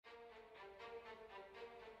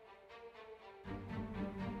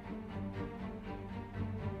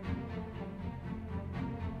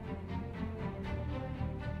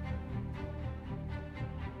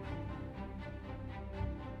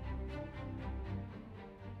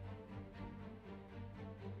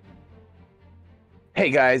Hey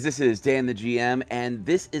guys, this is Dan the GM, and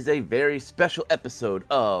this is a very special episode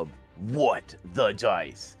of What the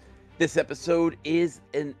Dice. This episode is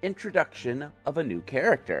an introduction of a new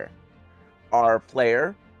character. Our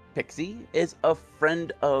player, Pixie, is a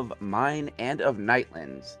friend of mine and of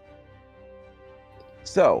Nytlin's.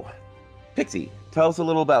 So, Pixie, tell us a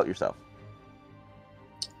little about yourself.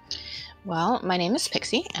 Well, my name is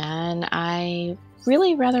Pixie, and I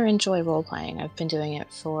really rather enjoy role-playing. I've been doing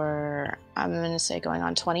it for, I'm going to say, going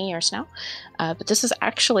on 20 years now. But this is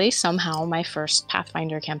actually somehow my first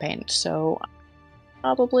Pathfinder campaign, so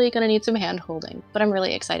I'm probably going to need some hand-holding, but I'm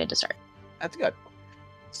really excited to start. That's good.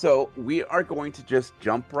 So, we are going to just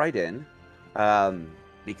jump right in,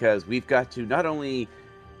 because we've got to not only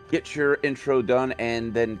get your intro done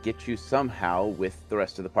and then get you somehow with the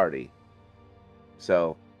rest of the party.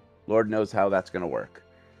 So, Lord knows how that's going to work.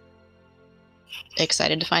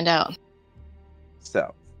 Excited to find out.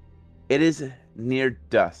 So, it is near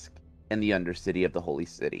dusk in the Undercity of the Holy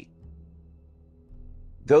City.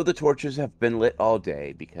 Though the torches have been lit all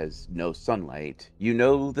day because no sunlight, you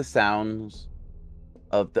know the sounds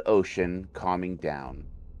of the ocean calming down.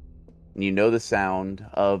 And you know the sound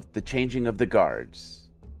of the changing of the guards.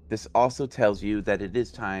 This also tells you that it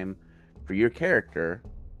is time for your character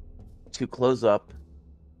to close up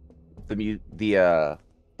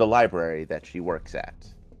the library that she works at.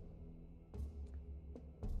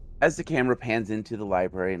 As the camera pans into the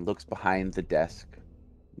library and looks behind the desk,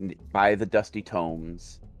 by the dusty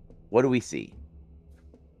tomes, what do we see?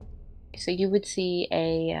 So you would see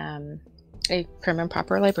a prim and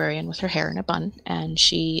proper librarian with her hair in a bun, and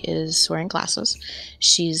she is wearing glasses.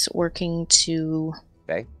 She's working to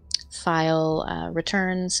Okay. file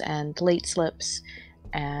returns and late slips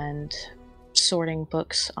and sorting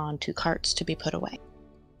books onto carts to be put away.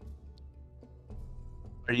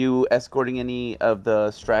 Are you escorting any of the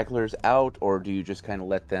stragglers out, or do you just kind of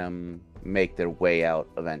let them make their way out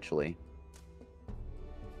eventually?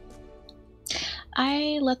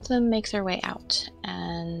 I let them make their way out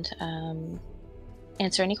and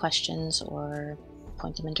answer any questions or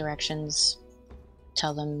point them in directions,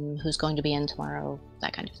 tell them who's going to be in tomorrow,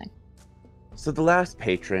 that kind of thing. So the last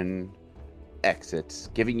patron exits,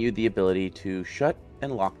 giving you the ability to shut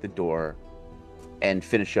and lock the door and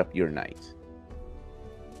finish up your night.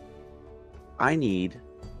 I need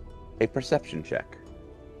a perception check.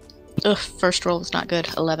 Ugh, first roll is not good.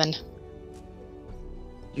 11.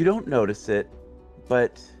 You don't notice it,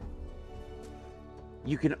 but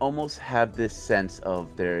you can almost have this sense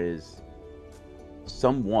of there is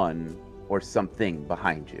someone or something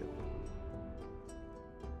behind you.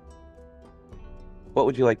 What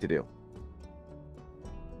would you like to do?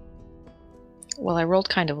 Well, I rolled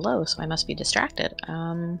kind of low, so I must be distracted.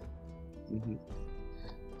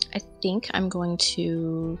 I think I'm going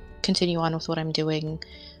to continue on with what I'm doing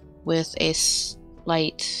with a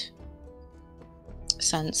slight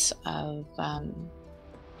sense of, man,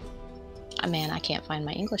 I can't find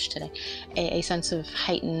my English today. A sense of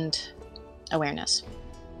heightened awareness.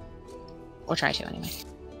 Or try to, anyway.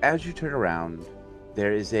 As you turn around,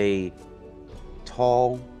 there is a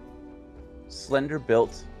tall,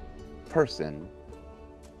 slender-built person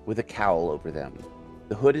with a cowl over them.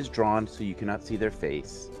 The hood is drawn so you cannot see their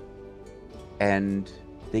face, and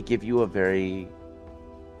they give you a very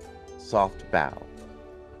soft bow.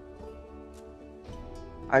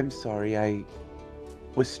 I'm sorry, I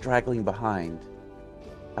was straggling behind.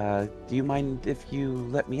 Do you mind if you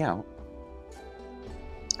let me out?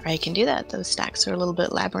 I can do that. Those stacks are a little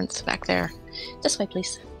bit labyrinth back there. This way,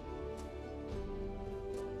 please.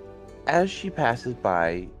 As she passes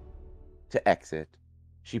by to exit,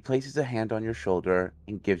 she places a hand on your shoulder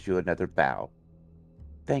and gives you another bow.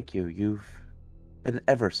 Thank you, you've been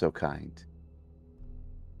ever so kind.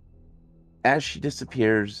 As she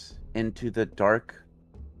disappears into the dark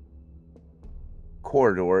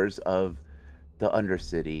corridors of the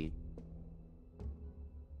Undercity,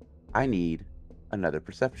 I need another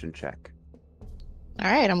perception check.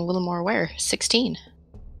 Alright, I'm a little more aware. 16.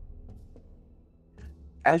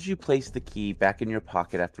 As you place the key back in your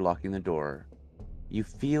pocket after locking the door, you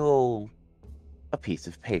feel a piece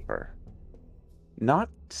of paper. Not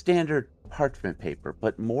standard parchment paper,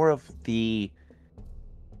 but more of the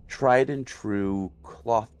tried and true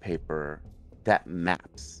cloth paper that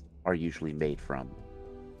maps are usually made from.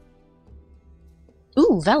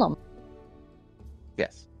 Ooh, vellum.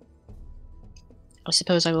 Yes. I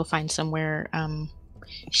suppose I will find somewhere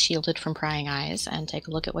shielded from prying eyes and take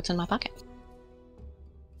a look at what's in my pocket.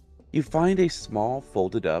 You find a small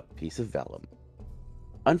folded up piece of vellum.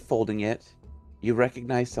 Unfolding it, you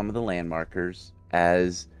recognize some of the landmarkers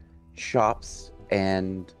as shops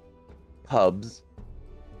and pubs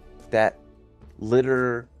that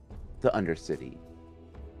litter the Undercity.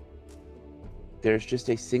 There's just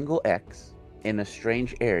a single X in a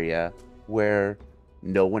strange area where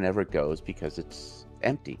no one ever goes because it's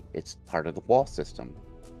empty. It's part of the wall system.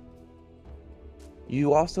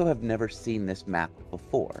 You also have never seen this map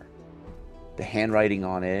before. The handwriting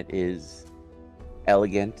on it is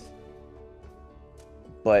elegant,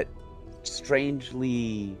 but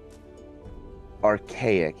strangely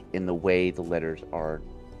archaic in the way the letters are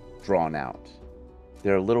drawn out.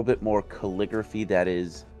 They're a little bit more calligraphy that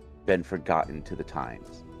has been forgotten to the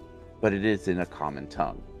times, but it is in a common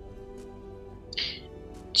tongue.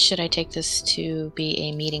 Should I take this to be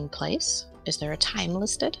a meeting place? Is there a time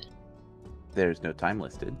listed? There's no time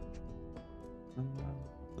listed.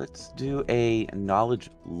 Let's do a knowledge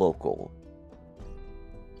local.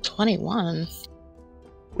 21.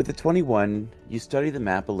 With the 21, you study the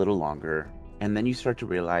map a little longer, and then you start to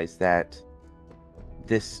realize that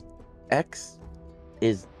this X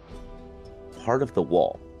is part of the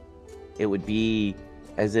wall. It would be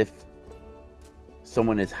as if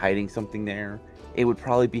someone is hiding something there. It would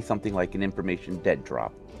probably be something like an information dead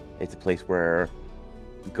drop. It's a place where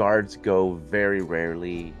guards go very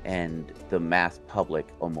rarely, and the mass public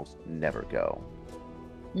almost never go.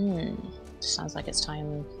 Sounds like it's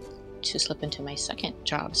time to slip into my second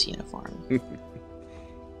job's uniform.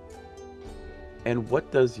 And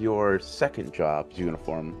what does your second job's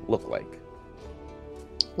uniform look like?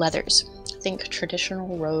 Leathers. Think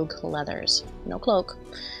traditional rogue leathers. No cloak.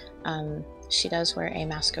 She does wear a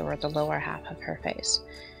mask over the lower half of her face.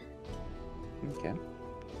 Okay.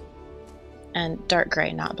 And dark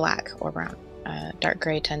gray, not black or brown. Dark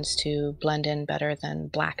gray tends to blend in better than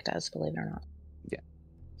black does, believe it or not. Yeah.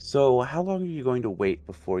 So how long are you going to wait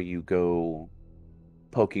before you go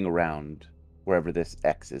poking around wherever this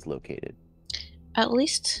X is located? At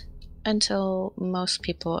least until most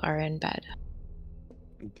people are in bed.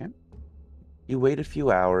 Okay. You wait a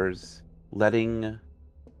few hours, letting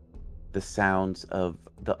the sounds of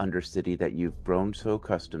the Undercity that you've grown so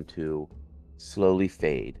accustomed to slowly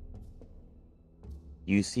fade.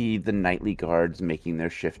 You see the nightly guards making their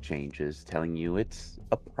shift changes, telling you it's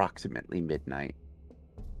approximately midnight.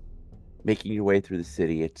 Making your way through the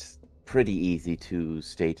city, it's pretty easy to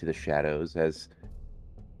stay to the shadows, as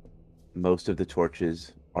most of the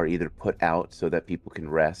torches are either put out so that people can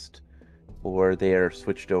rest, or they are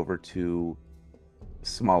switched over to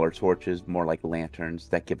smaller torches, more like lanterns,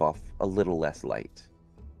 that give off a little less light.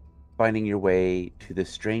 Finding your way to this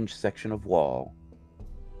strange section of wall,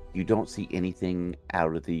 you don't see anything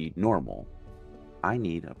out of the normal. I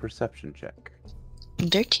need a perception check.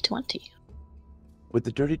 Dirty 20. With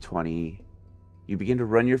the dirty 20, you begin to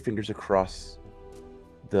run your fingers across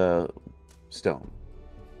the stone.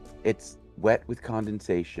 It's wet with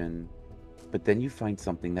condensation, but then you find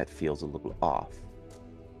something that feels a little off.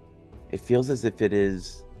 It feels as if it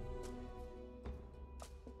is...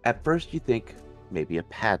 At first you think maybe a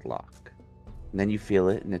padlock, and then you feel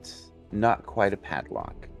it and it's not quite a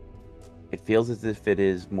padlock. It feels as if it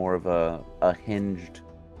is more of a hinged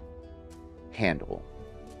handle.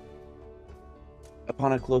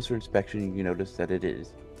 Upon a closer inspection, you notice that it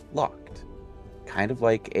is locked. Kind of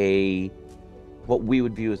like what we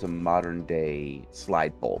would view as a modern day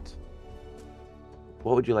slide bolt.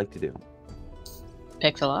 What would you like to do?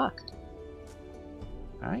 Pick the lock.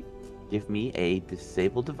 Alright, give me a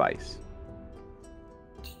disable device.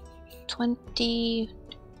 20.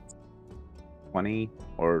 20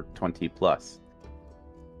 or 20 plus?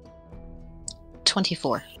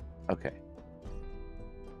 24. Okay.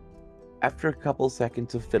 After a couple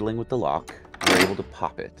seconds of fiddling with the lock, you're able to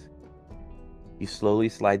pop it. You slowly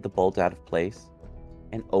slide the bolt out of place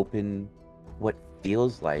and open what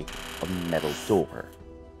feels like a metal door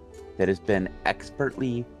that has been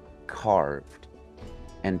expertly carved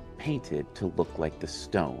and painted to look like the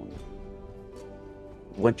stone.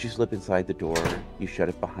 Once you slip inside the door, you shut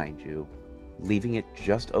it behind you, leaving it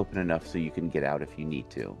just open enough so you can get out if you need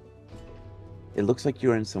to. It looks like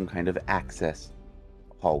you're in some kind of access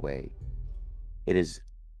hallway. It is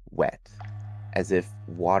wet, as if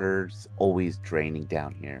water's always draining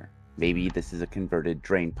down here. Maybe this is a converted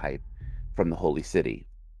drain pipe from the Holy City.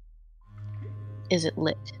 Is it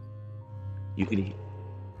lit? You can...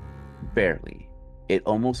 barely. It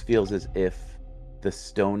almost feels as if the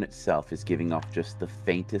stone itself is giving off just the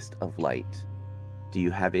faintest of light. Do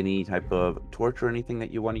you have any type of torch or anything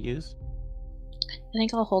that you want to use? I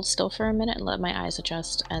think I'll hold still for a minute and let my eyes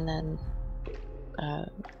adjust, and then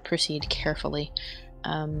proceed carefully.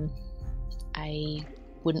 I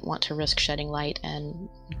wouldn't want to risk shedding light and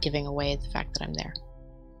giving away the fact that I'm there.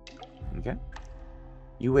 Okay.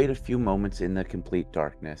 You wait a few moments in the complete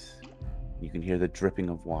darkness. You can hear the dripping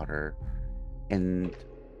of water and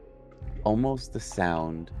almost the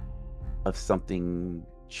sound of something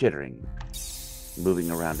chittering,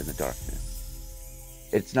 moving around in the darkness.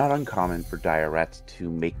 It's not uncommon for dire rats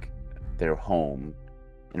to make their home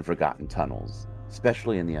in forgotten tunnels,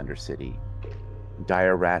 especially in the Undercity.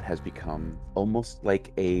 Dire rat has become almost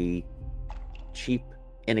like a cheap,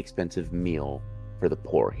 inexpensive meal for the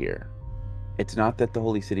poor here. It's not that the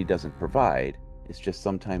Holy City doesn't provide, it's just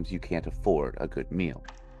sometimes you can't afford a good meal.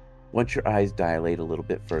 Once your eyes dilate a little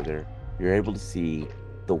bit further, you're able to see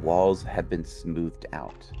the walls have been smoothed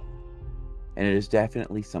out. And it is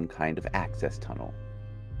definitely some kind of access tunnel.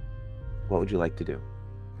 What would you like to do?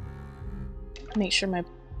 Make sure my...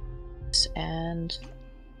 and...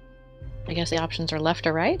 I guess the options are left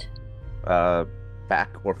or right? Back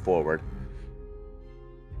or forward.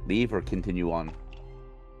 Leave or continue on.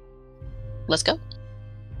 Let's go.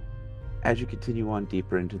 As you continue on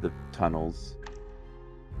deeper into the tunnels,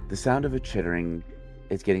 the sound of a chittering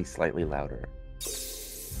is getting slightly louder.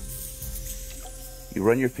 You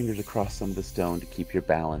run your fingers across some of the stone to keep your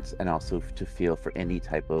balance and also to feel for any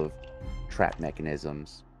type of trap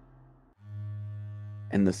mechanisms.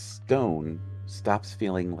 And the stone stops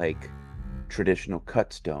feeling like traditional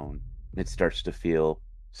cut stone, and it starts to feel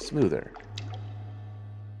smoother,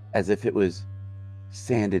 as if it was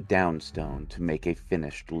sanded down stone to make a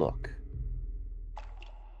finished look.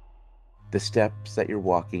 The steps that you're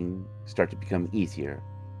walking start to become easier,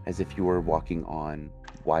 as if you were walking on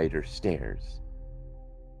wider stairs.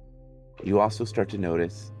 You also start to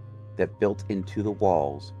notice that built into the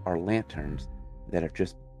walls are lanterns that are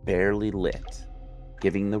just barely lit,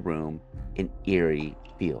 giving the room an eerie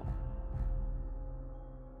feel.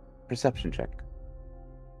 Perception check.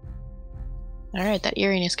 Alright, that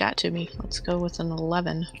eeriness got to me. Let's go with an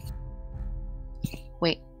 11.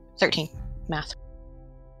 Wait, 13. Math.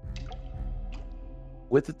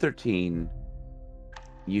 With the 13,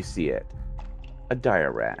 you see it. A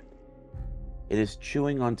dire rat. It is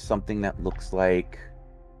chewing on something that looks like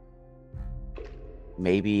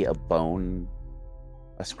maybe a bone,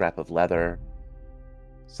 a scrap of leather,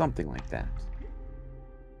 something like that.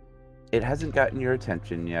 It hasn't gotten your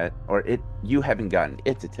attention yet, or you haven't gotten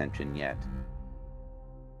its attention yet.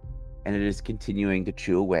 And it is continuing to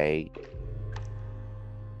chew away.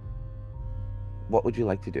 What would you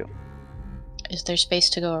like to do? Is there space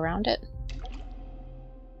to go around it?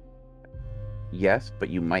 Yes, but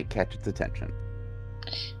you might catch its attention.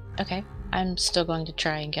 Okay, I'm still going to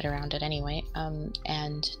try and get around it anyway,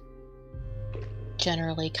 and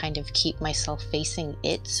generally kind of keep myself facing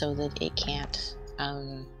it so that it can't,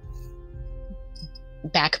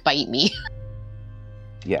 backbite me.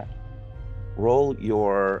 Yeah. Roll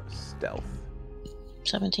your stealth.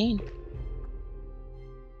 17.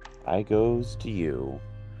 Eye goes to you.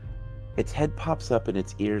 Its head pops up and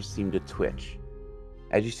its ears seem to twitch.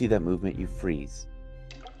 As you see that movement, you freeze.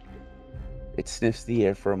 It sniffs the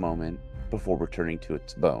air for a moment before returning to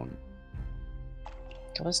its bone.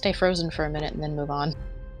 Let's stay frozen for a minute and then move on.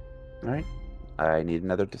 Alright. I need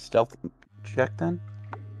another stealth check then.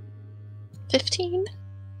 15?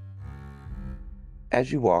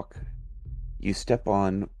 As you walk, you step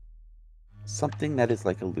on something that is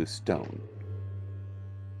like a loose stone,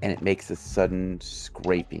 and it makes a sudden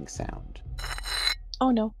scraping sound.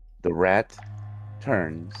 Oh no. The rat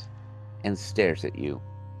turns and stares at you,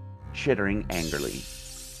 chittering angrily.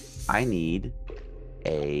 I need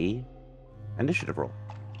a initiative roll.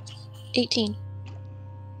 18.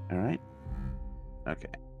 All right.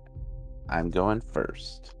 Okay. I'm going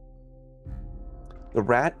first. The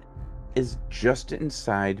rat is just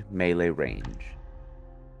inside melee range.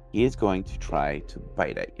 He is going to try to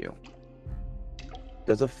bite at you.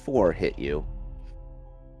 Does a 4 hit you?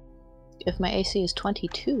 If my AC is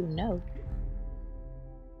 22, no.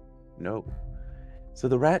 No. So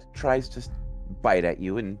the rat tries to bite at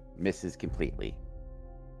you and misses completely.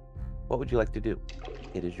 What would you like to do?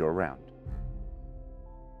 It is your round.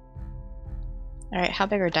 Alright, how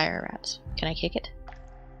big are dire rats? Can I kick it?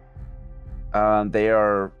 They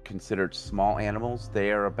are considered small animals.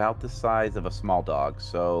 They are about the size of a small dog.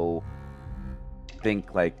 So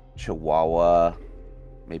think like Chihuahua,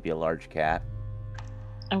 maybe a large cat.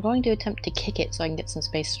 I'm going to attempt to kick it so I can get some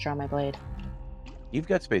space to draw my blade. You've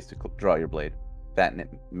got space to draw your blade. That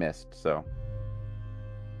missed, so.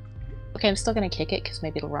 Okay, I'm still going to kick it because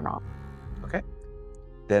maybe it'll run off. Okay.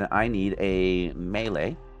 Then I need a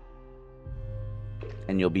melee.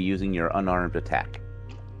 And you'll be using your unarmed attack.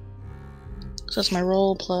 So it's my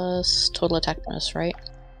roll plus total attack bonus, right?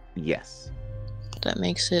 Yes. That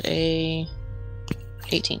makes it a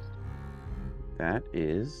 18. That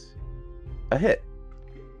is a hit.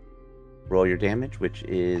 Roll your damage, which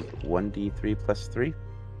is 1d3 plus 3.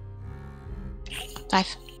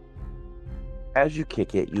 5. As you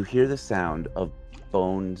kick it, you hear the sound of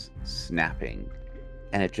bones snapping,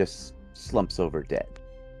 and it just slumps over dead.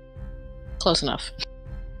 Close enough.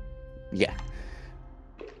 Yeah.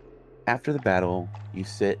 After the battle, you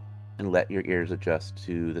sit and let your ears adjust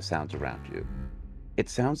to the sounds around you. It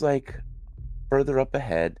sounds like further up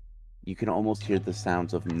ahead, you can almost hear the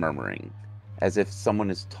sounds of murmuring, as if someone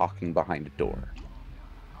is talking behind a door.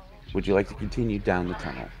 Would you like to continue down the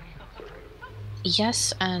tunnel?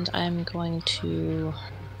 Yes, and I'm going to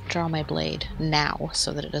draw my blade now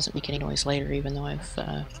so that it doesn't make any noise later, even though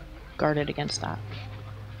I've guarded against that.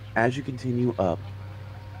 As you continue up,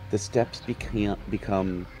 the steps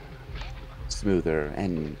become smoother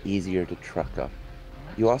and easier to truck up.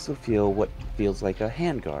 You also feel what feels like a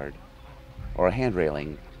handguard or a hand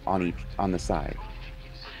railing on the side.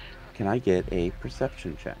 Can I get a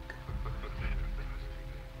perception check?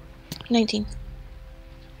 19.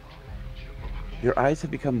 Your eyes have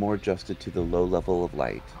become more adjusted to the low level of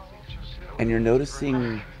light, and you're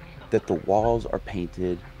noticing that the walls are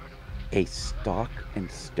painted a stark and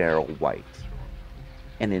sterile white.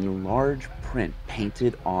 And in large print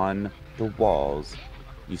painted on the walls,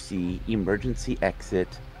 you see emergency exit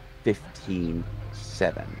 15-7.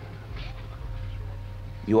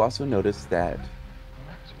 You also notice that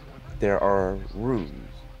there are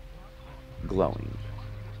runes glowing.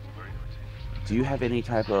 Do you have any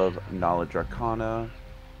type of knowledge arcana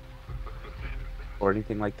or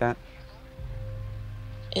anything like that?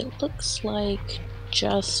 It looks like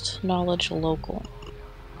just knowledge local.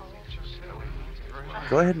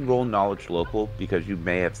 Go ahead and roll knowledge local, because you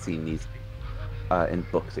may have seen these in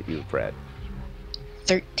books that you've read.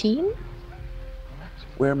 13?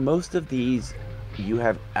 Where most of these, you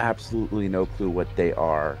have absolutely no clue what they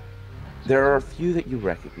are. There are a few that you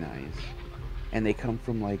recognize, and they come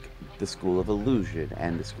from like the School of Illusion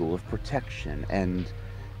and the School of Protection and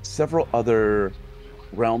several other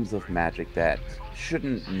realms of magic that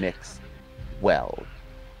shouldn't mix well.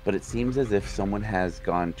 But it seems as if someone has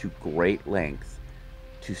gone to great lengths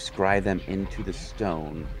to scry them into the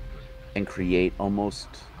stone and create almost...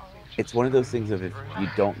 It's one of those things of if you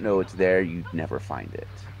don't know it's there, you'd never find it.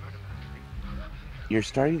 You're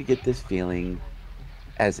starting to get this feeling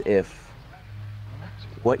as if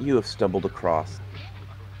what you have stumbled across,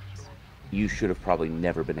 you should have probably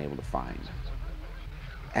never been able to find.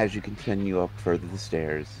 As you continue up further the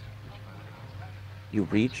stairs, you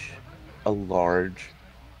reach a large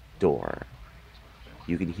door.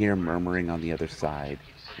 You can hear murmuring on the other side,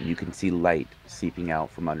 and you can see light seeping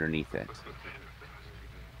out from underneath it.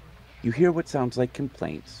 You hear what sounds like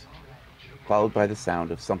complaints, followed by the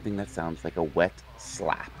sound of something that sounds like a wet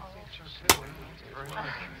slap.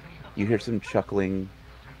 You hear some chuckling,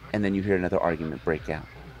 and then you hear another argument break out.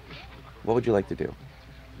 What would you like to do?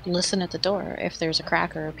 Listen at the door. If there's a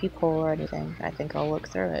crack or a peephole or anything, I think I'll look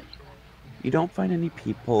through it. You don't find any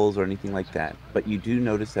peepholes or anything like that, but you do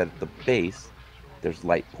notice that at the base, there's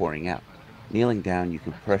light pouring out. Kneeling down, you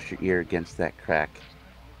can press your ear against that crack,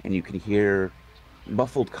 and you can hear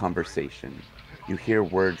muffled conversation. You hear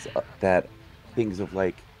words that, things of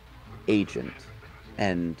like agent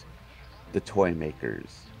and the toy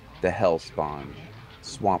makers, the hellspawn,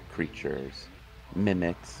 swamp creatures,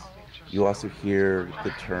 mimics. You also hear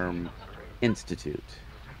the term institute,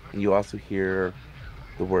 and you also hear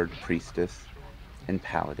the word priestess and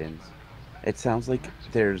paladins. It sounds like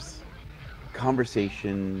there's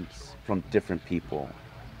conversations from different people.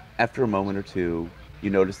 After a moment or two, you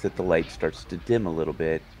notice that the light starts to dim a little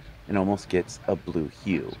bit and almost gets a blue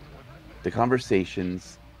hue. The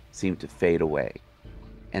conversations seem to fade away,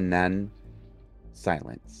 and then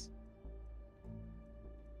silence.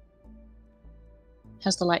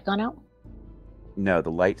 Has the light gone out? No, the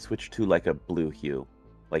light switched to like a blue hue.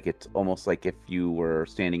 Like it's almost like if you were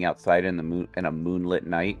standing outside in a moonlit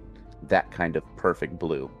night, that kind of perfect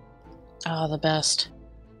blue. Oh, the best.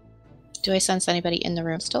 Do I sense anybody in the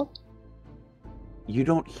room still? You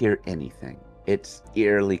don't hear anything. It's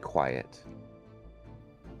eerily quiet.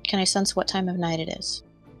 Can I sense what time of night it is?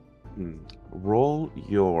 Roll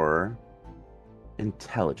your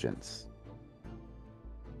intelligence.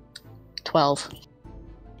 12.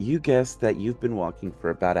 You guess that you've been walking for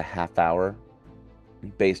about a half hour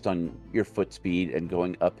based on your foot speed and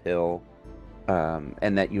going uphill,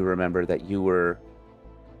 and that you remember that you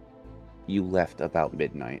left about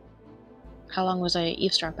midnight. How long was I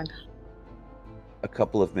eavesdropping? A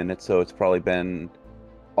couple of minutes, so it's probably been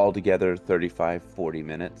altogether 35-40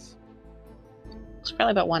 minutes. It's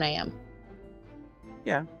probably about 1 a.m.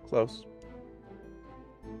 Yeah, close.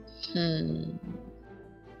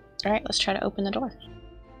 All right, let's try to open the door.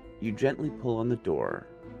 You gently pull on the door.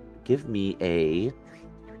 Give me a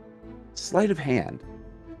sleight of hand.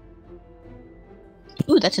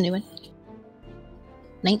 Ooh, that's a new one.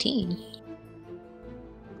 19.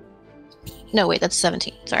 No, wait, that's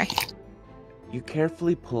 17. Sorry. You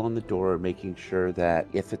carefully pull on the door, making sure that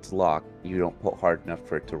if it's locked, you don't pull hard enough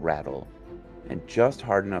for it to rattle, and just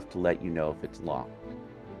hard enough to let you know if it's locked.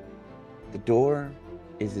 The door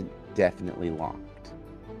isn't definitely locked.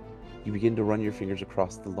 You begin to run your fingers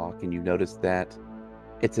across the lock, and you notice that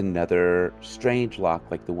it's another strange lock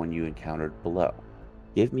like the one you encountered below.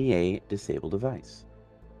 Give me a disable device.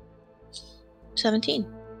 17.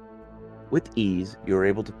 With ease, you're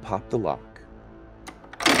able to pop the lock.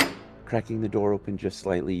 Cracking the door open just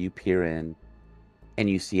slightly, you peer in, and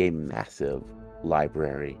you see a massive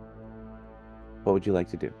library. What would you like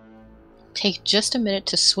to do? Take just a minute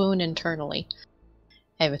to swoon internally.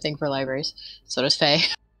 I have a thing for libraries. So does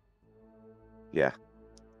Phae. Yeah.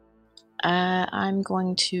 I'm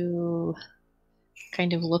going to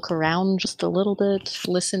kind of look around just a little bit,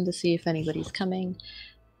 listen to see if anybody's coming,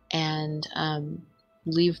 and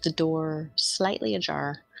leave the door slightly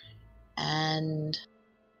ajar. And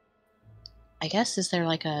I guess, is there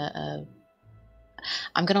like I'm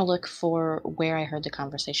going to look for where I heard the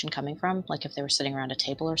conversation coming from. Like if they were sitting around a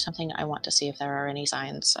table or something, I want to see if there are any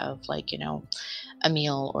signs of like, a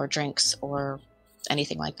meal or drinks or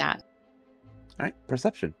anything like that. All right,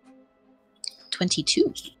 perception.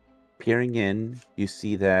 22. Peering in, you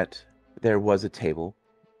see that there was a table,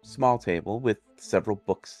 small table with several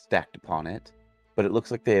books stacked upon it, but it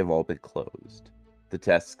looks like they have all been closed. The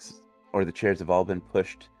desks or the chairs have all been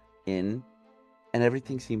pushed in, and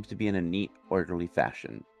everything seems to be in a neat, orderly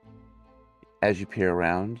fashion. As you peer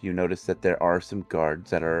around, you notice that there are some guards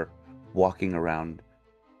that are walking around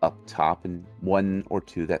up top and one or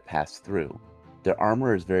two that pass through. Their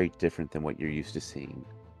armor is very different than what you're used to seeing.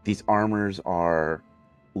 These armors are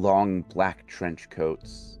long black trench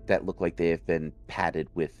coats that look like they have been padded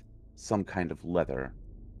with some kind of leather.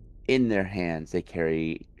 In their hands, they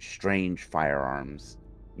carry strange firearms.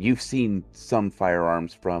 You've seen some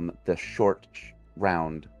firearms from the short,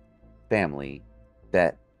 round family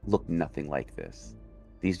that look nothing like this.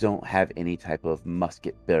 These don't have any type of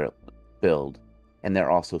musket build, and they're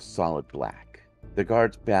also solid black. The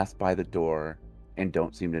guards pass by the door and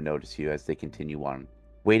don't seem to notice you as they continue on.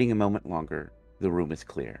 Waiting a moment longer, the room is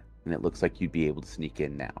clear, and it looks like you'd be able to sneak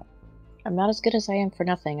in now. I'm not as good as I am for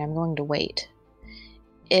nothing. I'm going to wait.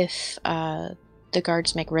 If the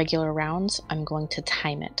guards make regular rounds, I'm going to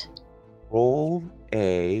time it. Roll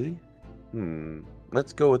a...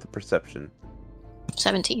 let's go with the perception.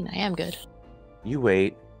 17. I am good. You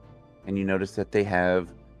wait, and you notice that they have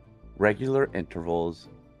regular intervals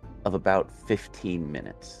of about 15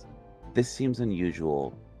 minutes. This seems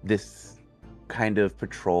unusual. This kind of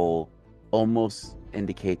patrol almost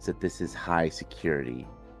indicates that this is high security.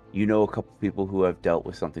 You know a couple people who have dealt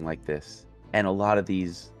with something like this, and a lot of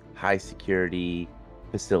these high security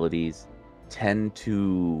facilities tend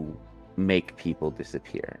to make people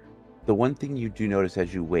disappear. The one thing you do notice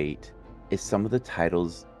as you wait is some of the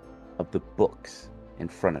titles of the books in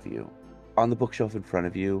front of you. On the bookshelf in front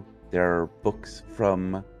of you, there are books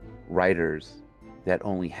from writers that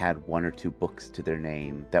only had one or two books to their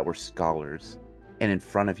name that were scholars. And in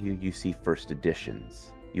front of you, you see first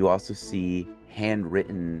editions. You also see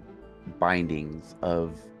handwritten bindings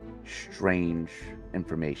of strange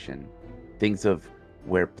information. Things of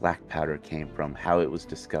where black powder came from, how it was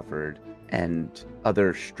discovered, and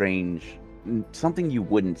other strange, something you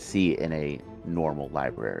wouldn't see in a normal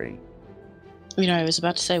library. I was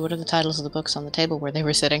about to say, what are the titles of the books on the table where they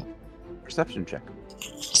were sitting? Perception check.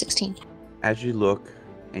 16. As you look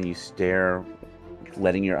and you stare,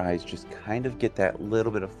 letting your eyes just kind of get that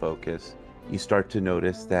little bit of focus, you start to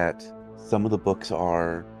notice that some of the books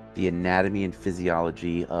are the anatomy and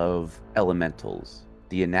physiology of elementals,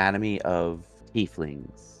 the anatomy of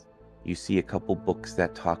tieflings. You see a couple books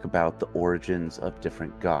that talk about the origins of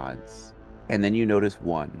different gods. And then you notice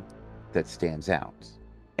one that stands out.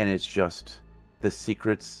 And it's just The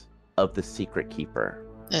Secrets of the Secret Keeper.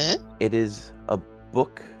 It is a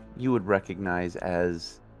book you would recognize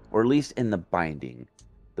as, or at least in the binding.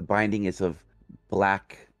 The binding is of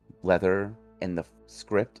black leather, and the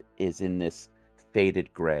script is in this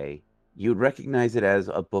faded gray. You would recognize it as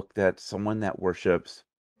a book that someone that worships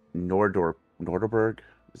Norderberg,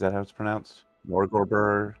 is that how it's pronounced?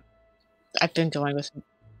 Norgorber? I've been going with...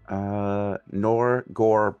 Norgorber,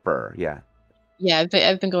 yeah. Yeah,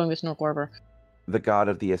 I've been going with Norgorber. The god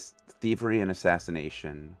of the thievery and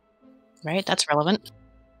assassination. Right, that's relevant.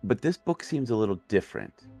 But this book seems a little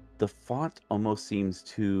different. the font almost seems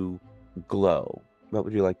to glow. What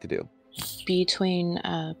would you like to do? Between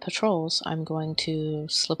patrols, I'm going to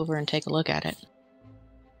slip over and take a look at it.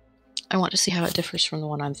 I want to see how it differs from the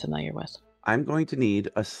one I'm familiar with. I'm going to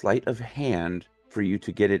need a sleight of hand for you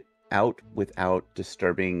to get it out without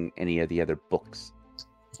disturbing any of the other books.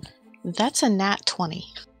 That's a nat 20.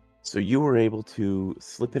 So you were able to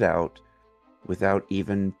slip it out without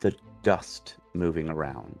even the dust moving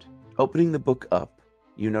around. Opening the book up,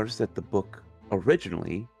 you notice that the book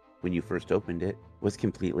originally, when you first opened it, was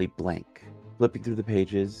completely blank. Flipping through the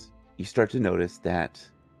pages, you start to notice that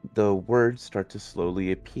the words start to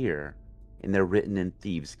slowly appear, and they're written in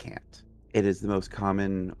thieves' cant. It is the most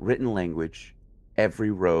common written language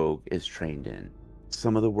every rogue is trained in.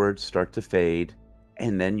 Some of the words start to fade,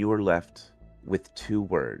 and then you are left with two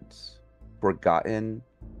words, forgotten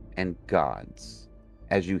and gods,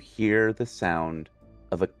 as you hear the sound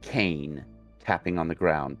of a cane tapping on the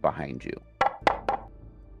ground behind you.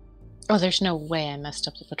 Oh, there's no way I messed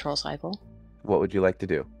up the patrol cycle. What would you like to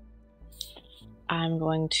do? I'm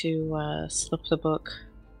going to slip the book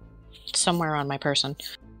somewhere on my person.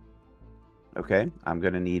 Okay, I'm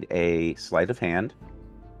going to need a sleight of hand.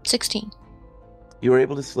 16. You were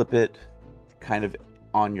able to slip it kind of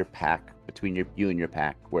on your pack, between you and your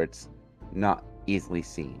pack, where it's not easily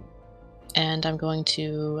seen. And I'm going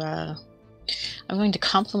to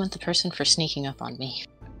compliment the person for sneaking up on me.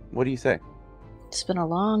 What do you say? It's been a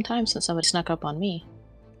long time since somebody snuck up on me.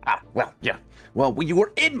 Well, yeah. Well, when you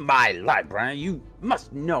were in my library, you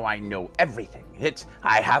must know I know everything.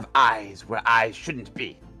 I have eyes where eyes shouldn't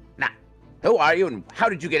be. Now, who are you and how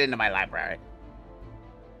did you get into my library?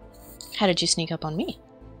 How did you sneak up on me?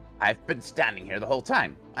 I've been standing here the whole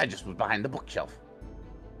time. I just was behind the bookshelf.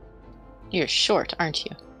 You're short, aren't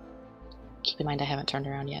you? Keep in mind I haven't turned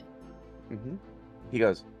around yet. Mm-hmm. He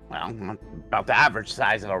goes, Well, about the average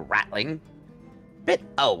size of a ratling. Bit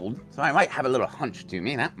old, so I might have a little hunch to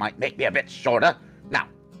me. That might make me a bit shorter. Now,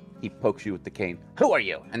 he pokes you with the cane. who are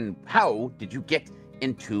you and how did you get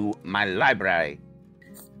into my library?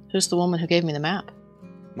 Who's the woman who gave me the map?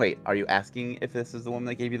 Wait, are you asking if this is the woman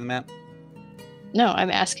that gave you the map? No,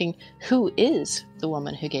 I'm asking who is the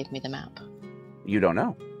woman who gave me the map? You don't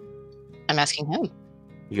know. I'm asking him.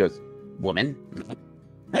 He goes, Woman?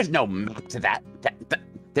 There's no map to that.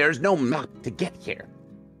 There's no map to get here.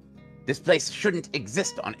 This place shouldn't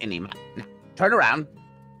exist on any map. Now, turn around.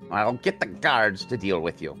 I'll get the guards to deal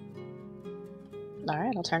with you. All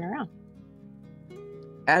right, I'll turn around.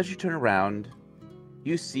 as you turn around,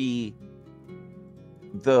 you see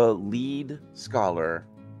the lead scholar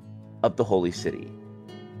of the Holy City,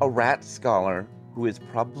 a rat scholar who is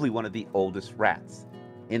probably one of the oldest rats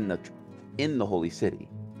in the Holy City.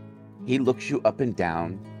 He looks you up and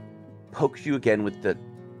down, pokes you again with the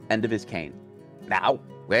end of his cane. Now,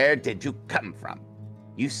 where did you come from?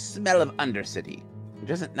 You smell of Undercity, which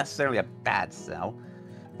isn't necessarily a bad smell,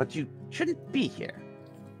 but you shouldn't be here.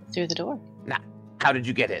 Through the door. Now, how did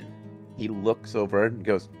you get in? He looks over and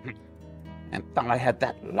goes, And thought I had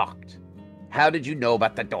that locked. How did you know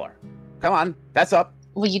about the door? Come on, fess up.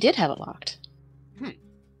 Well, you did have it locked. All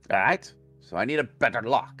right, so I need a better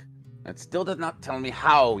lock. It still does not tell me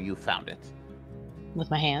how you found it. With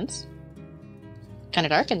my hands. Kind of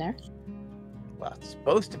dark in there. Well, it's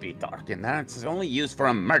supposed to be dark in there. It's only used for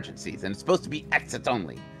emergencies, and it's supposed to be exits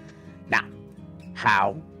only. Now,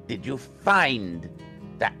 how did you find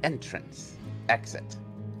that entrance exit?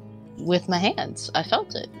 With my hands. I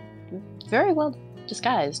felt it. Very well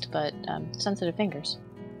disguised, but sensitive fingers.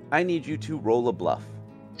 I need you to roll a bluff.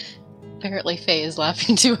 Apparently Phae is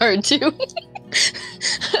laughing too hard, too.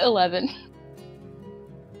 11.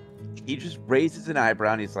 He just raises an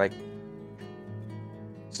eyebrow and he's like,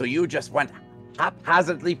 So you just went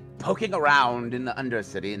haphazardly poking around in the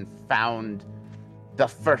Undercity and found the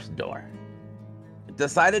first door.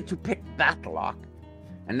 Decided to pick that lock,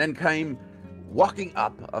 and then came walking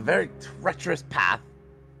up a very treacherous path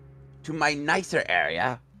to my nicer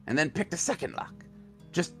area, and then picked a second lock.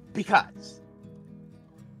 Just because.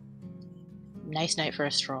 Nice night for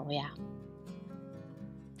a stroll, yeah.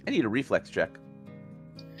 I need a reflex check.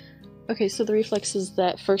 Okay, so the reflex is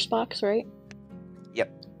that first box, right?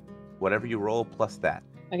 Yep. Whatever you roll plus that.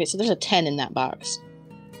 Okay, so there's a 10 in that box.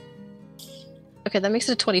 Okay, that makes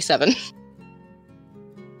it a 27.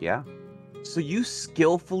 Yeah. So you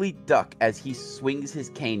skillfully duck as he swings his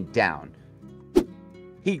cane down.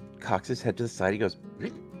 He cocks his head to the side. He goes,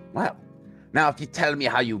 Well, now if you tell me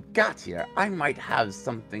how you got here, I might have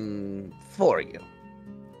something for you.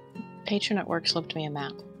 Patron at work slipped me a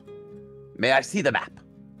map. May I see the map?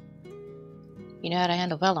 You know how to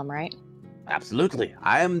handle vellum, right? Absolutely.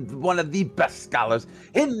 I am one of the best scholars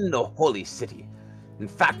in the Holy City. In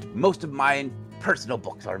fact, most of my personal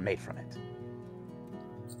books are made from it.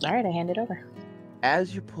 All right, I hand it over.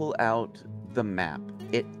 As you pull out the map,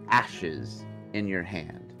 it ashes in your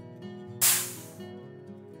hand.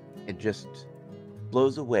 It just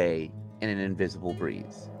blows away in an invisible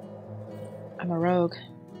breeze. I'm a rogue,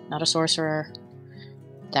 not a sorcerer.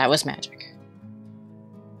 That was magic.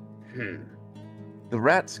 The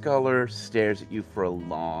rat scholar stares at you for a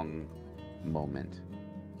long moment.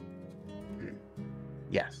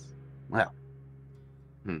 Yes. Well.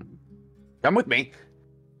 Come with me.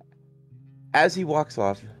 As he walks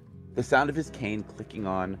off, the sound of his cane clicking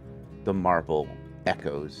on the marble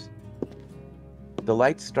echoes. The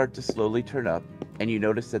lights start to slowly turn up, and you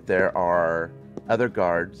notice that there are other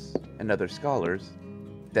guards and other scholars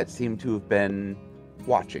that seem to have been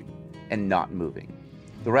watching and not moving.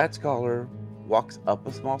 The rat scholar walks up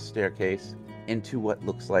a small staircase into what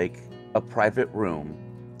looks like a private room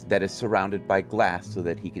that is surrounded by glass so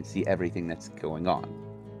that he can see everything that's going on.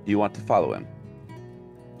 Do you want to follow him?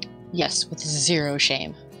 Yes, with zero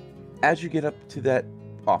shame. As you get up to that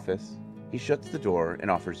office, he shuts the door and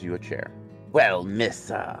offers you a chair. Well,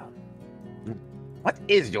 Miss, what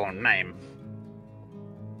is your name?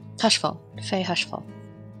 Hushful. Phae Hushful.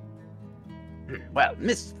 Well,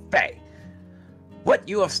 Miss Phae, what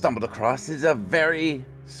you have stumbled across is a very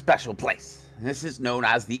special place. This is known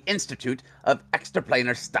as the Institute of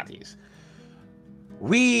Extraplanar Studies.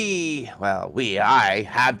 I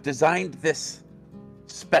have designed this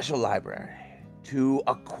special library to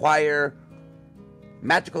acquire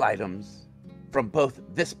magical items from both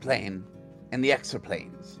this plane and the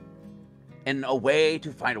extraplanes in a way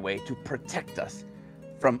to find a way to protect us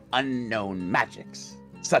from unknown magics,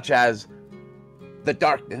 such as the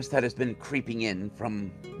darkness that has been creeping in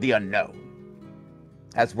from the unknown,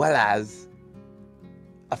 as well as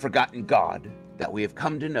a forgotten god that we have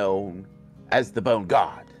come to know as the Bone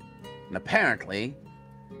God. And apparently,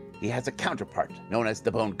 he has a counterpart known as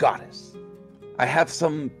the Bone Goddess. I have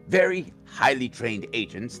some very highly trained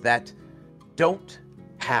agents that don't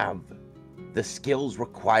have the skills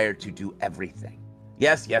required to do everything.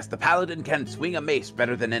 Yes, the paladin can swing a mace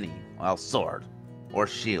better than any, well, sword or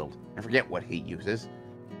shield. I forget what he uses.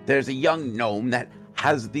 There's a young gnome that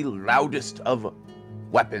has the loudest of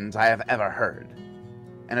weapons I have ever heard,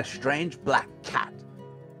 and a strange black cat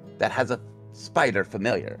that has a spider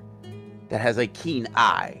familiar that has a keen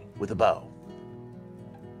eye with a bow.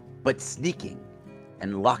 But sneaking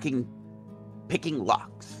and picking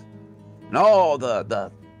locks, and all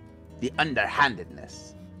the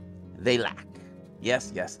underhandedness they lack.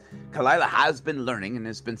 Yes, Kalila has been learning and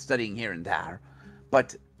has been studying here and there,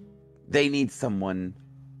 but they need someone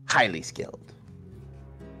highly skilled.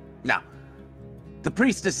 Now, the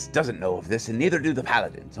priestess doesn't know of this, and neither do the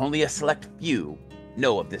paladins. Only a select few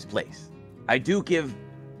know of this place. I do give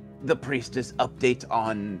the priestess updates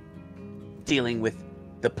on dealing with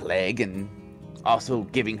the plague and also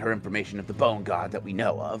giving her information of the bone god that we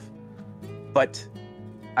know of. But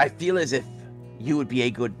I feel as if you would be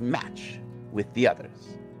a good match with the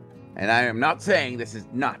others. And I am not saying this is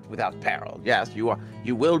not without peril. Yes,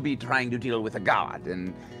 you will be trying to deal with a god,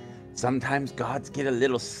 and sometimes gods get a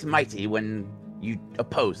little smitey when you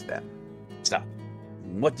oppose them. So,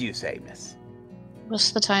 what do you say, miss?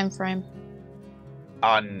 What's the time frame?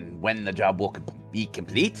 On when the job will be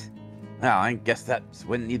complete? Well, I guess that's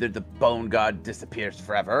when either the bone god disappears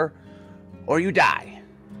forever, or you die.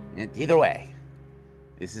 Either way,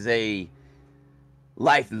 this is a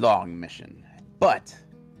lifelong mission. But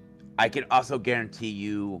I can also guarantee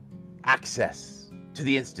you access to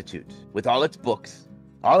the Institute with all its books,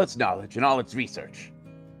 all its knowledge, and all its research.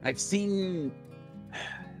 I have seen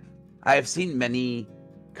many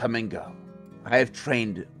come and go. I have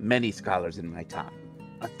trained many scholars in my time.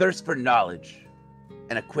 A thirst for knowledge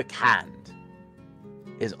and a quick hand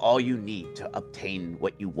is all you need to obtain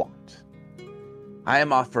what you want. I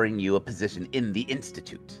am offering you a position in the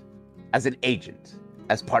Institute as an agent,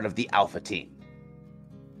 as part of the Alpha team.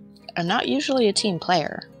 I'm not usually a team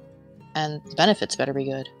player, and the benefits better be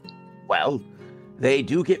good. Well, they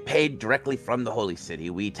do get paid directly from the Holy City.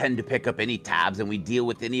 We tend to pick up any tabs, and we deal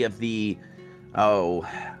with any of the,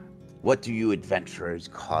 what do you adventurers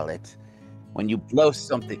call it? When you blow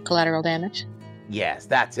something... Collateral damage? Yes,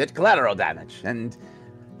 that's it, collateral damage. And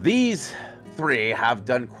these three have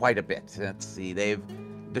done quite a bit. Let's see, they've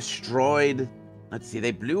destroyed...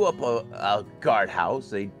 they blew up a guardhouse,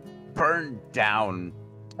 they burned down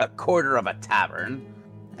a quarter of a tavern,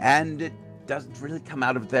 and it doesn't really come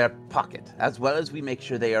out of their pocket, as well as we make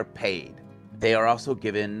sure they are paid. They are also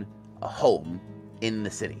given a home in the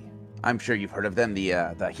city, I'm sure you've heard of them.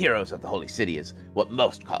 The heroes of the Holy City is what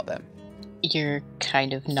most call them. You're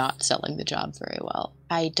kind of not selling the job very well.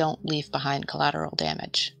 I don't leave behind collateral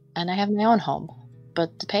damage, and I have my own home,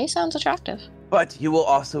 but the pay sounds attractive. But you will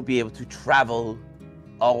also be able to travel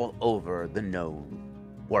all over the known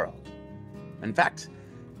world. In fact,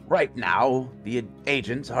 right now, the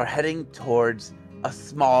agents are heading towards a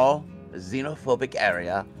small, xenophobic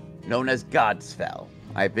area known as Godsfell.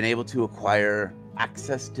 I've been able to acquire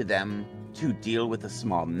access to them to deal with a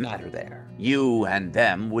small matter there. You and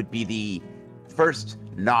them would be the first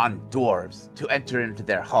non-dwarves to enter into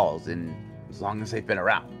their halls in as long as they've been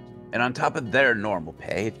around. And on top of their normal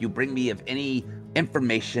pay, if you bring me of any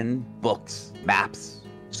information, books, maps,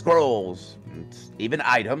 scrolls, and even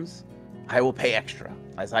items, I will pay extra,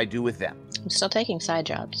 as I do with them. I'm still taking side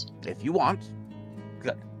jobs. If you want,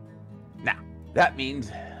 good. Now, that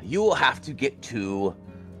means you will have to get to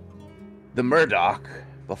the Murdoch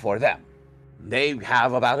before them. They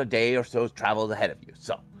have about a day or so's travel ahead of you,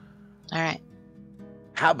 so. All right.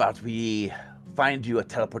 How about we find you a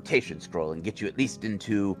teleportation scroll and get you at least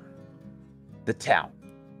into the town.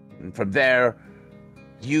 And from there,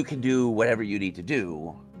 you can do whatever you need to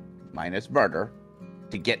do, minus murder,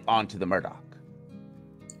 to get onto the Murdoch.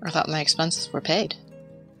 I thought my expenses were paid.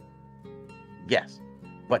 Yes,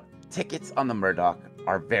 but tickets on the Murdoch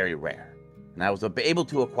are very rare. And I was able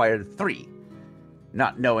to acquire 3,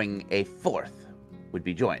 not knowing a 4th would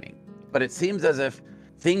be joining. But it seems as if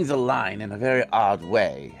things align in a very odd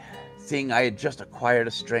way, seeing I had just acquired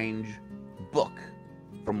a strange book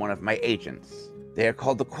from one of my agents. They are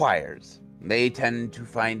called the Choirs. They tend to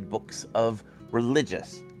find books of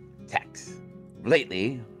religious texts.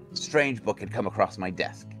 Lately, a strange book had come across my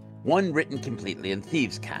desk. One written completely in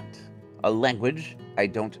Thieves' Cant, a language I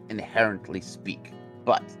don't inherently speak.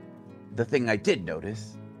 But the thing I did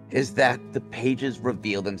notice is that the pages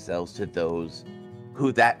reveal themselves to those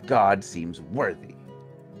who that god seems worthy.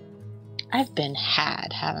 I've been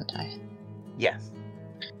had, haven't I? Yes.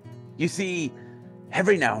 You see,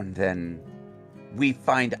 every now and then, we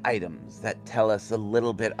find items that tell us a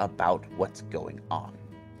little bit about what's going on.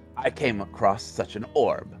 I came across such an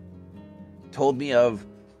orb. Told me of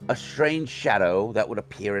a strange shadow that would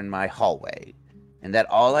appear in my hallway, and that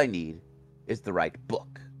all I need is the right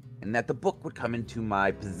book, and that the book would come into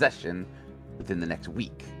my possession within the next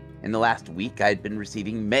week. In the last week, I had been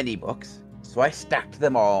receiving many books, so I stacked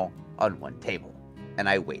them all on one table, and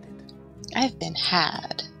I waited. I've been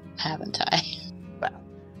had, haven't I? Well,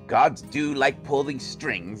 gods do like pulling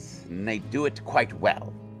strings, and they do it quite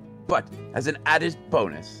well. But as an added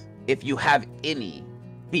bonus, if you have any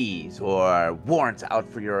fees or warrants out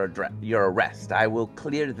for your arrest, I will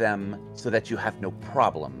clear them so that you have no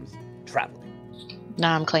problems traveling.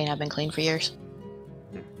 Nah, I'm clean. I've been clean for years.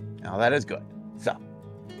 Now that is good. So,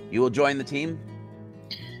 you will join the team?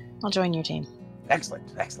 I'll join your team.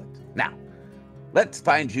 Excellent, excellent. Now, let's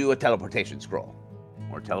find you a teleportation scroll,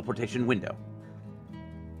 or teleportation window.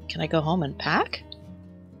 Can I go home and pack?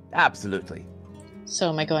 Absolutely. So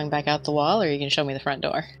am I going back out the wall, or are you going to show me the front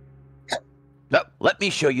door? No, let me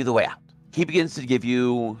show you the way out. He begins to give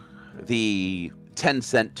you the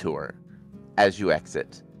 10-cent tour as you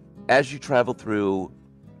exit. As you travel through,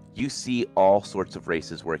 you see all sorts of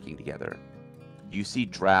races working together. You see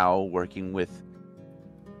drow working with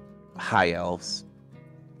high elves.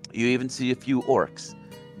 You even see a few orcs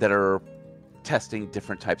that are testing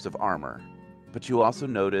different types of armor. But you also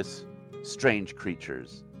notice strange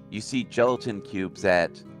creatures. You see gelatin cubes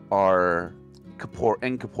that are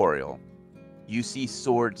incorporeal. You see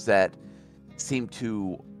swords that seem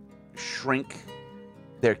to shrink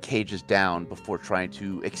their cages down before trying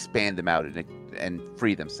to expand them out and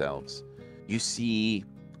free themselves. You see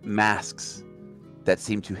masks that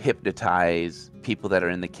seem to hypnotize people that are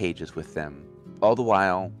in the cages with them. All the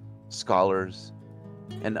while, scholars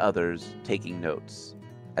and others taking notes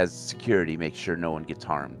as security makes sure no one gets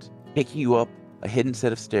harmed. Taking you up a hidden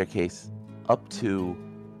set of staircase up to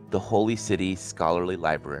the Holy City Scholarly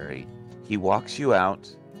Library. He walks you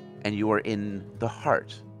out, and you are in the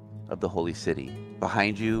heart of the Holy City.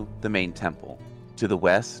 Behind you, the main temple. To the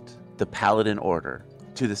west, the Paladin Order.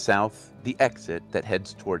 To the south, the exit that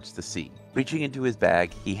heads towards the sea. Reaching into his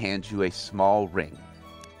bag, he hands you a small ring.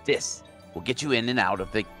 This will get you in and out of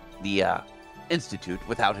the Institute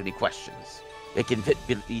without any questions. It can fit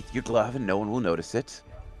beneath your glove and no one will notice it,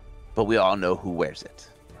 but we all know who wears it.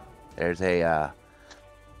 There's a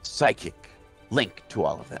psychic link to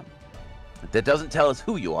all of them. That doesn't tell us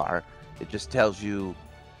who you are, it just tells you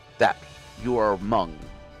that you are among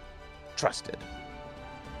trusted.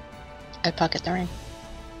 I pocket the ring.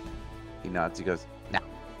 He nods, he goes, now,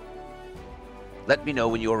 let me know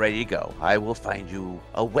when you are ready to go. I will find you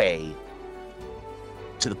a way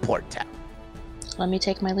to the port town. Let me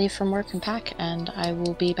take my leave from work and pack, and I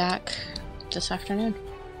will be back this afternoon.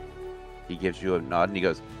 He gives you a nod and he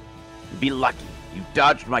goes, Be lucky. You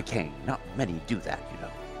dodged my cane. Not many do that, you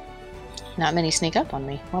know. Not many sneak up on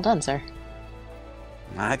me. Well done, sir.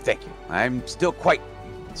 I thank you. I'm still quite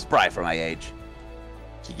spry for my age.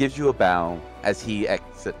 he gives you a bow as he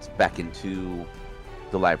exits back into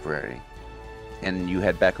the library. And you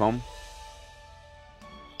head back home?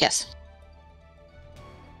 Yes.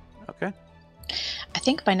 Okay. I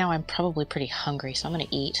think by now I'm probably pretty hungry, so I'm going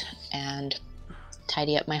to eat and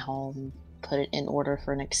tidy up my home, put it in order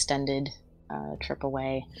for an extended trip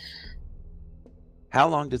away. How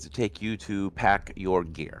long does it take you to pack your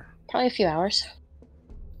gear? Probably a few hours.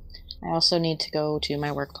 I also need to go to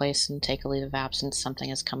my workplace and take a leave of absence. Something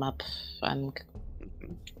has come up.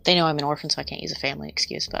 They know I'm an orphan, so I can't use a family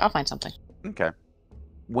excuse, but I'll find something. Okay.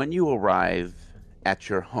 When you arrive at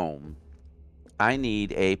your home, I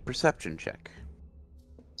need a perception check.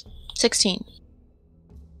 16.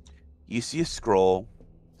 You see a scroll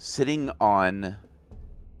sitting on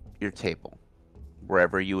your table,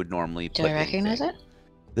 wherever you would normally Do put I recognize anything. it?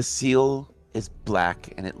 The seal is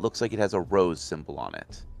black, and it looks like it has a rose symbol on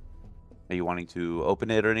it. Are you wanting to open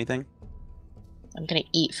it or anything? I'm going to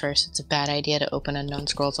eat first. It's a bad idea to open unknown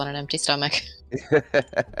scrolls on an empty stomach.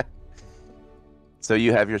 So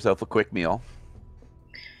you have yourself a quick meal.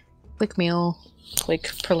 Quick meal,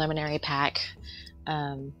 quick preliminary pack.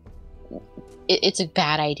 It's a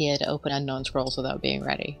bad idea to open unknown scrolls without being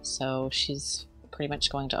ready, so she's pretty much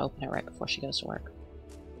going to open it right before she goes to work.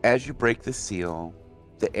 As you break the seal,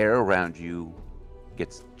 the air around you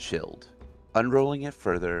gets chilled. Unrolling it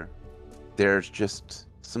further, there's just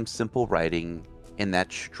some simple writing in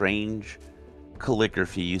that strange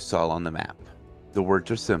calligraphy you saw on the map. The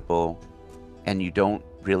words are simple, and you don't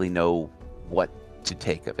really know what to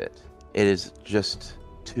take of it. It is just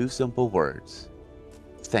two simple words.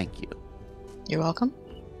 Thank you. You're welcome.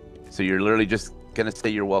 So you're literally just gonna say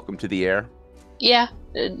you're welcome to the air? Yeah,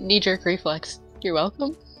 knee-jerk reflex. You're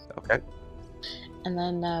welcome. Okay. And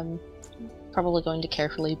then probably going to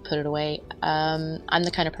carefully put it away. I'm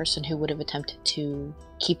the kind of person who would have attempted to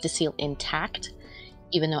keep the seal intact,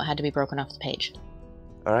 even though it had to be broken off the page.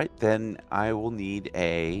 All right, then I will need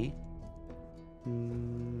a...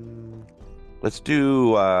 Let's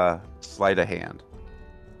do sleight of hand.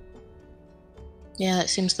 Yeah, that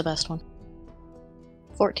seems the best one.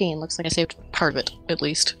 14. Looks like I saved part of it, at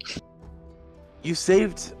least. You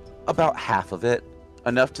saved about half of it,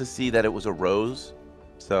 enough to see that it was a rose.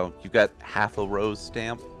 So you've got half a rose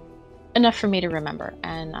stamp. Enough for me to remember,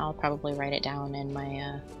 and I'll probably write it down in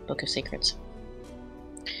my Book of Secrets.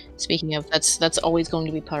 Speaking of, that's always going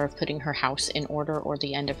to be part of putting her house in order, or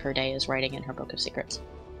the end of her day is writing in her Book of Secrets.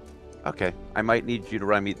 Okay, I might need you to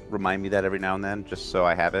remind me that every now and then, just so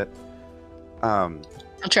I have it. I'll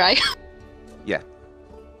try. Yeah.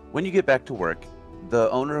 When you get back to work,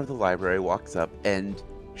 the owner of the library walks up and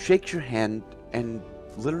shakes your hand and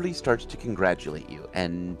literally starts to congratulate you.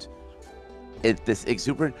 And this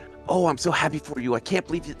exuberant, oh, I'm so happy for you. I can't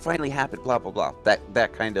believe it finally happened, blah, blah, blah.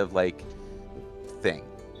 That kind of, like, thing.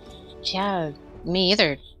 Yeah, me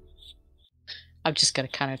either. I'm just gonna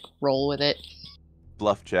kind of roll with it.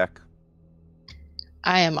 Bluff check.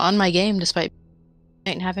 I am on my game despite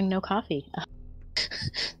having no coffee.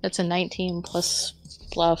 That's a 19 plus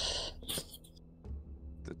bluff.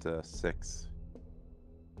 That's a 6.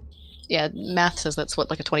 Yeah, math says that's what,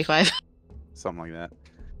 like a 25? Something like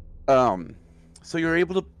that. So you're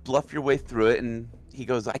able to bluff your way through it, and he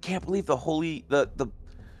goes, I can't believe the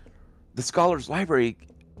Scholars Library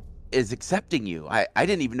is accepting you. I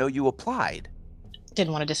didn't even know you applied.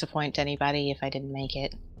 Didn't want to disappoint anybody if I didn't make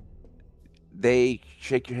it. They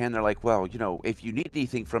shake your hand. They're like, well, if you need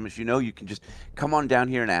anything from us, you can just come on down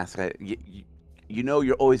here and ask.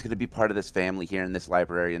 You're always going to be part of this family here in this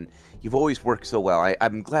library, and you've always worked so well.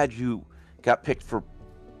 I'm glad you got picked for...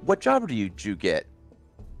 What job did you get?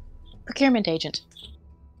 Procurement agent.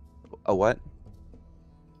 A what?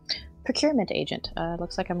 Procurement agent.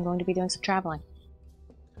 Looks like I'm going to be doing some traveling.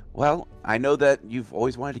 Well, I know that you've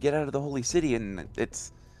always wanted to get out of the Holy City, and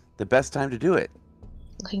it's the best time to do it.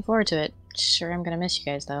 Looking forward to it. Sure, I'm gonna miss you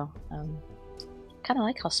guys, though. Kind of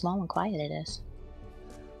like how small and quiet it is.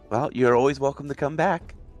 Well, you're always welcome to come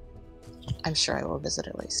back. I'm sure I will visit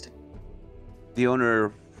at least. The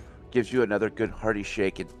owner gives you another good hearty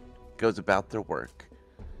shake and goes about their work.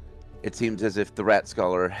 It seems as if the Rat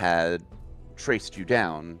Scholar had traced you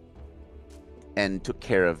down and took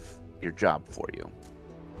care of your job for you.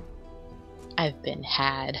 I've been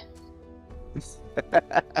had.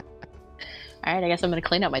 All right, I guess I'm gonna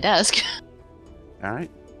clean out my desk. All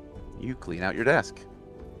right. You clean out your desk.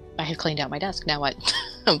 I have cleaned out my desk. Now what?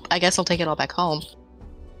 I guess I'll take it all back home.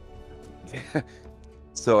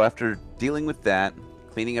 So after dealing with that,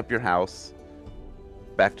 cleaning up your house,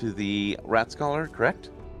 back to the Rat Scholar, correct?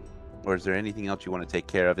 Or is there anything else you want to take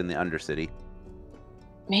care of in the Undercity?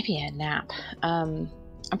 Maybe a nap. I'm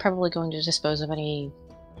probably going to dispose of any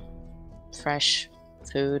fresh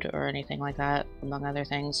food or anything like that, among other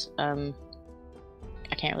things. I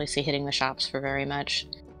can't really see hitting the shops for very much.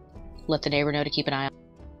 Let the neighbor know to keep an eye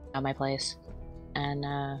on my place. And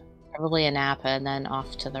probably a nap and then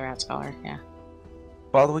off to the Rat Scholar, yeah.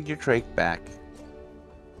 Following your trek back,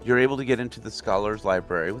 you're able to get into the Scholar's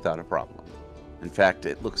library without a problem. In fact,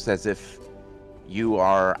 it looks as if you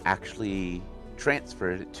are actually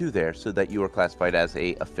transferred to there so that you are classified as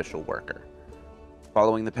a official worker.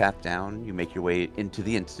 Following the path down, you make your way into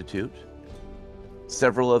the Institute.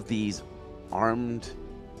 Several of these armed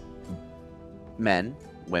men,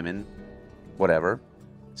 women, whatever,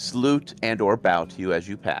 salute and or bow to you as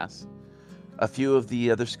you pass. A few of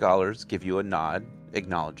the other scholars give you a nod,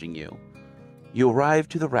 acknowledging you. You arrive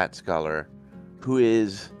to the Rat Scholar, who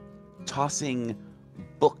is tossing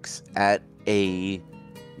books at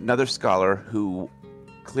another scholar who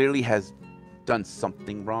clearly has done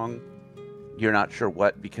something wrong. You're not sure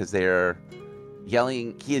what, because they're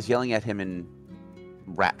yelling. He is yelling at him in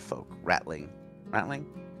rat folk. Rattling? I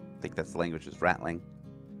think that's the language, is rattling.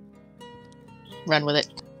 Run with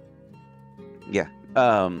it. Yeah.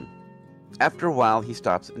 After a while, he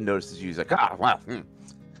stops and notices you. He's like,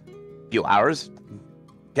 few hours.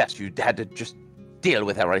 Guess you had to just deal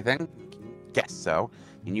with everything. Guess so.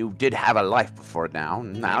 And you did have a life before now.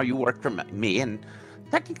 Now you work for me, and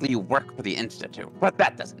technically you work for the Institute, but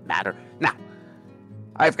that doesn't matter. Now,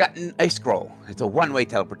 I've gotten a scroll. It's a one-way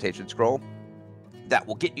teleportation scroll that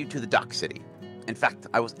will get you to the dock city. In fact,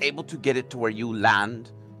 I was able to get it to where you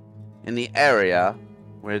land in the area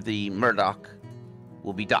where the Murdoch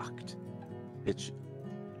will be docked. It's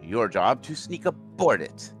your job to sneak aboard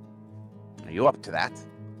it. Are you up to that?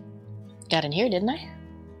 Got in here, didn't I?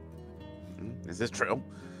 Is this true?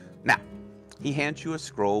 Now, he hands you a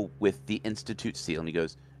scroll with the Institute seal, and he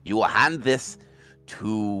goes, you will hand this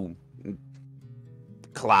to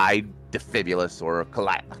Clyde, Defibulus, or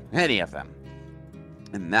Kalila, any of them.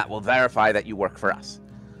 And that will verify that you work for us.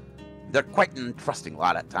 They're quite an trusting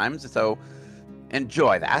lot at times, so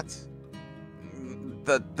enjoy that.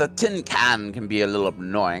 The tin can be a little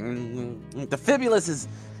annoying. Defibulus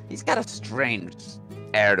he's got a strange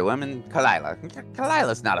air to him, and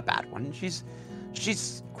Kalila's not a bad one. She's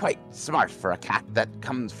quite smart for a cat that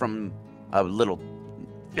comes from a little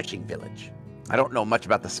fishing village. I don't know much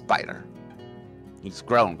about the spider. He's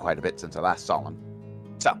grown quite a bit since I last saw him.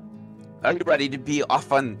 So, are you ready to be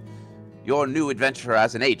off on your new adventure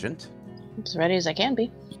as an agent? As ready as I can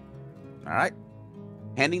be. All right.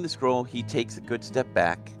 Handing the scroll, he takes a good step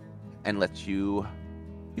back and lets you...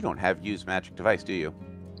 You don't have use magic device, do you?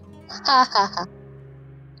 Ha ha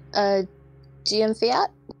ha. GM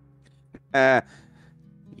Fiat?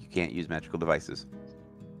 You can't use magical devices.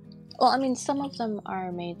 Well, I mean, some of them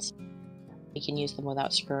are made so you can use them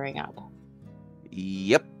without screwing up.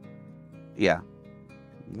 Yep. Yeah.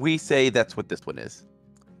 We say that's what this one is.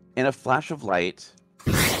 In a flash of light,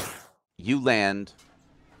 you land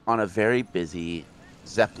on a very busy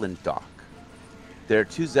Zeppelin dock. There are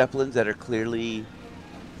two Zeppelins that are clearly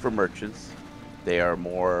for merchants. They are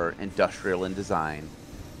more industrial in design.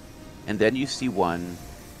 And then you see one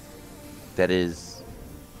that is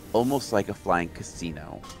almost like a flying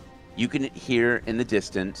casino. You can hear in the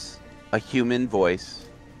distance a human voice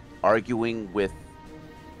arguing with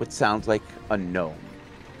what sounds like a gnome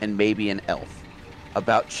and maybe an elf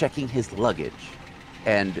about checking his luggage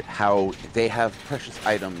and how they have precious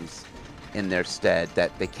items in their stead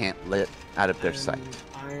that they can't let out of their sight.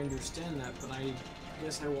 I understand that, but I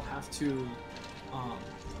guess I will have to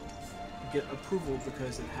get approval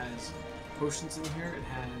because it has potions in here, it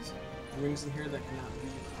has rings in here that cannot be...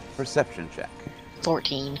 Perception check.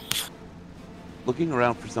 14. Looking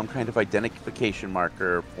around for some kind of identification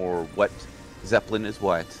marker for what Zeppelin is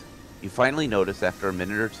what, you finally notice after a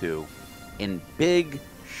minute or two, in big,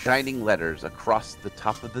 shining letters across the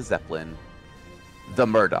top of the Zeppelin, the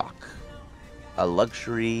Murdoch, a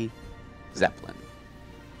luxury Zeppelin.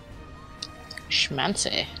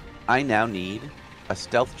 Schmancy. I now need a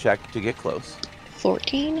stealth check to get close.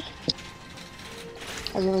 14?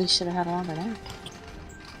 I really should have had a longer nap.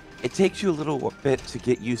 It takes you a little bit to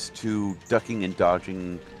get used to ducking and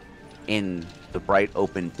dodging in the bright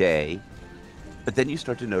open day, but then you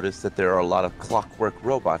start to notice that there are a lot of clockwork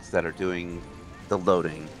robots that are doing the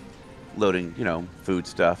loading loading, food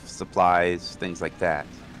stuff, supplies, things like that.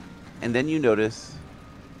 And then you notice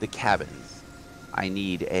the cabins. I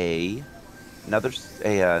need another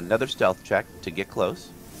stealth check to get close.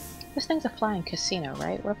 This thing's a flying casino,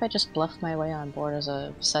 right? What if I just bluff my way on board as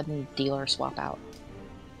a sudden dealer swap out?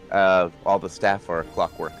 All the staff are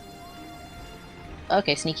clockwork.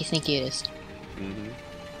 Okay, sneaky it is. Mm-hmm.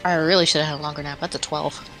 I really should have had a longer nap. That's a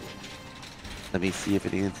 12. Let me see if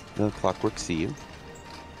any of the clockwork see you.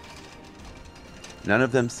 None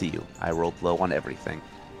of them see you. I rolled low on everything.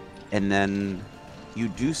 And then you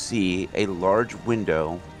do see a large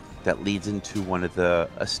window that leads into one of the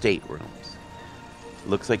estate rooms.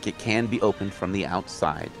 Looks like it can be opened from the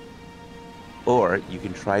outside. Or you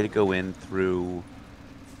can try to go in through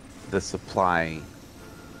the supply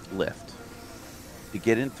lift. To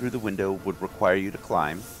get in through the window would require you to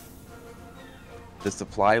climb. The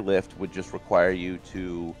supply lift would just require you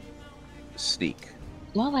to sneak.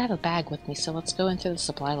 Well, I have a bag with me, so let's go in through the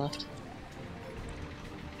supply lift.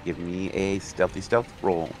 Give me a stealth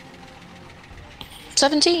roll.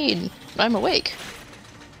 17! I'm awake.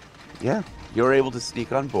 Yeah, you're able to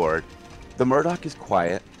sneak on board. The Murdoch is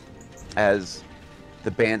quiet, as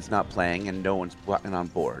the band's not playing and no one's gotten on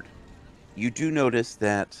board. You do notice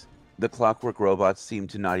that the clockwork robots seem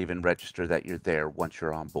to not even register that you're there once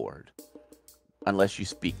you're on board. Unless you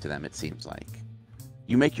speak to them, it seems like.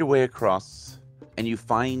 You make your way across, and you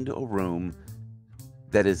find a room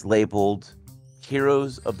that is labeled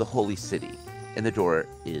Heroes of the Holy City, and the door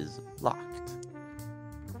is locked.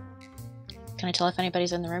 Can I tell if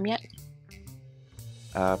anybody's in the room yet?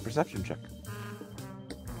 Perception check.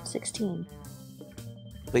 16.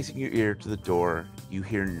 Placing your ear to the door, you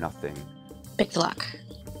hear nothing. Pick the lock.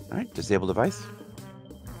 Alright, disable device.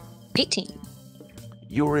 18.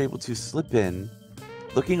 You were able to slip in.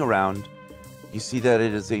 Looking around, you see that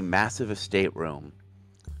it is a massive estate room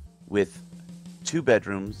with 2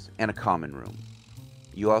 bedrooms and a common room.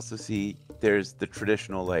 You also see there's the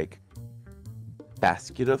traditional,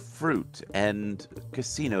 basket of fruit and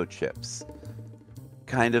casino chips.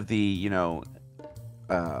 Kind of the,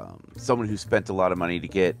 someone who spent a lot of money to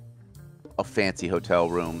get a fancy hotel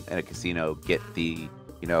room and a casino get the,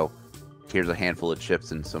 here's a handful of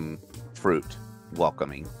chips and some fruit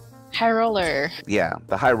welcoming. High roller. Yeah,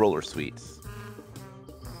 the high roller suites.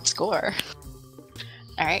 Score.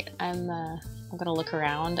 Alright, I'm gonna look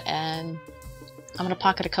around and I'm gonna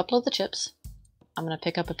pocket a couple of the chips. I'm gonna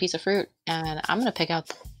pick up a piece of fruit and I'm gonna pick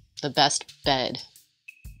out the best bed.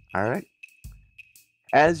 Alright.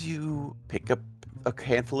 As you pick up a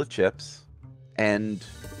handful of chips and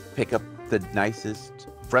pick up the nicest,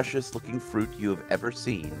 freshest looking fruit you have ever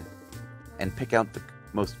seen and pick out the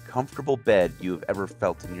most comfortable bed you have ever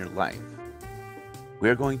felt in your life,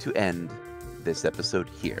 we're going to end this episode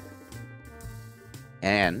here.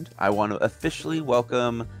 And I want to officially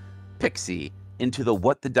welcome Pixie into the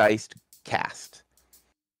What the Dice cast.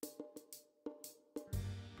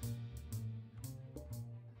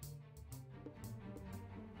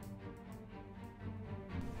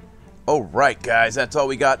 Alright guys, that's all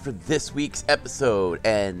we got for this week's episode.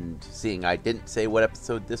 And seeing I didn't say what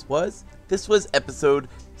episode this was episode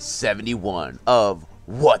 71 of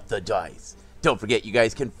What the Dice. Don't forget you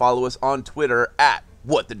guys can follow us on Twitter at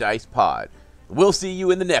WhatTheDicePod. We'll see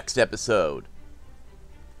you in the next episode.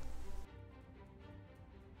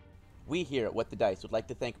 We here at What the Dice would like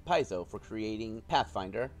to thank Paizo for creating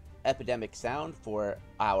Pathfinder, Epidemic Sound for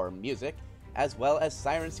our music, as well as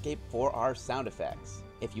Sirenscape for our sound effects.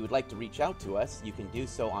 If you would like to reach out to us, you can do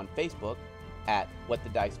so on Facebook at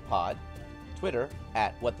WhatTheDicePod, Twitter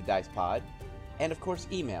at WhatTheDicePod, and of course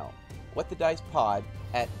email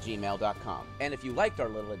whatthedicepod@gmail.com. And if you liked our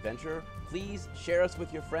little adventure, please share us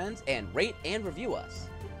with your friends and rate and review us.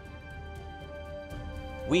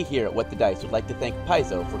 We here at What the Dice would like to thank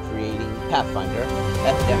Paizo for creating Pathfinder,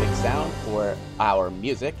 Epidemic Sound for our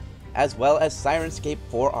music, as well as Sirenscape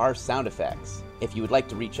for our sound effects. If you would like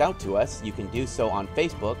to reach out to us, you can do so on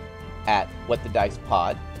Facebook at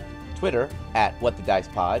WhatTheDicePod, Twitter at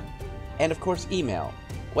WhatTheDicePod, and of course email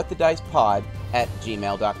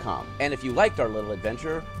whatthedicepod@gmail.com. And if you liked our little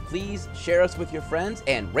adventure, please share us with your friends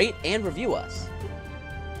and rate and review us.